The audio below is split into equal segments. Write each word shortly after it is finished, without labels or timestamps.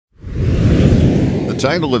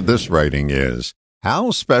title of this writing is, How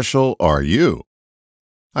Special Are You?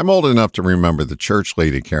 I'm old enough to remember the church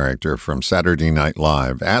lady character from Saturday Night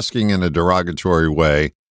Live asking in a derogatory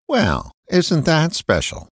way, well, isn't that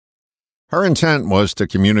special? Her intent was to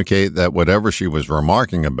communicate that whatever she was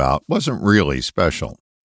remarking about wasn't really special.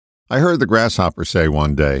 I heard the grasshopper say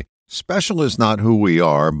one day, special is not who we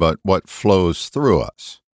are, but what flows through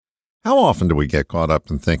us. How often do we get caught up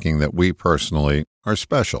in thinking that we personally are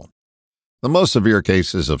special? The most severe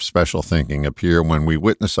cases of special thinking appear when we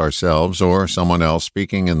witness ourselves or someone else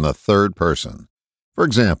speaking in the third person. For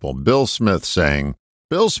example, Bill Smith saying,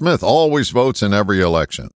 Bill Smith always votes in every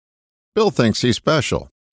election. Bill thinks he's special.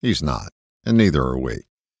 He's not, and neither are we.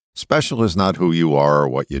 Special is not who you are or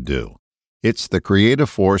what you do. It's the creative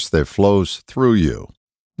force that flows through you.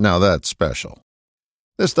 Now that's special.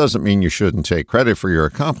 This doesn't mean you shouldn't take credit for your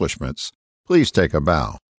accomplishments. Please take a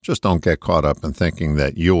bow. Just don't get caught up in thinking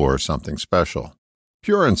that you're something special.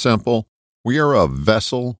 Pure and simple, we are a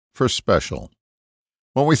vessel for special.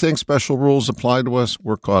 When we think special rules apply to us,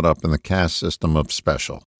 we're caught up in the caste system of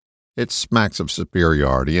special. It smacks of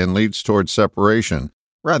superiority and leads towards separation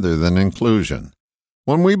rather than inclusion.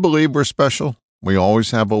 When we believe we're special, we always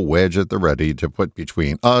have a wedge at the ready to put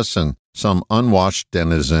between us and some unwashed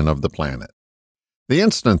denizen of the planet. The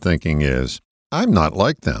instant thinking is, I'm not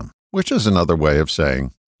like them, which is another way of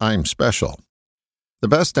saying, I'm special. The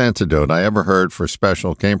best antidote I ever heard for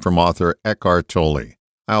special came from author Eckhart Tolle.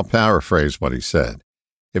 I'll paraphrase what he said.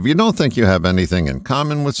 If you don't think you have anything in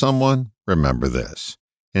common with someone, remember this.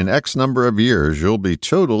 In X number of years, you'll be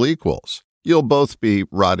total equals. You'll both be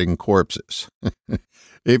rotting corpses.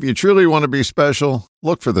 If you truly want to be special,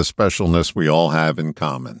 look for the specialness we all have in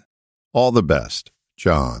common. All the best,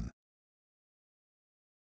 John.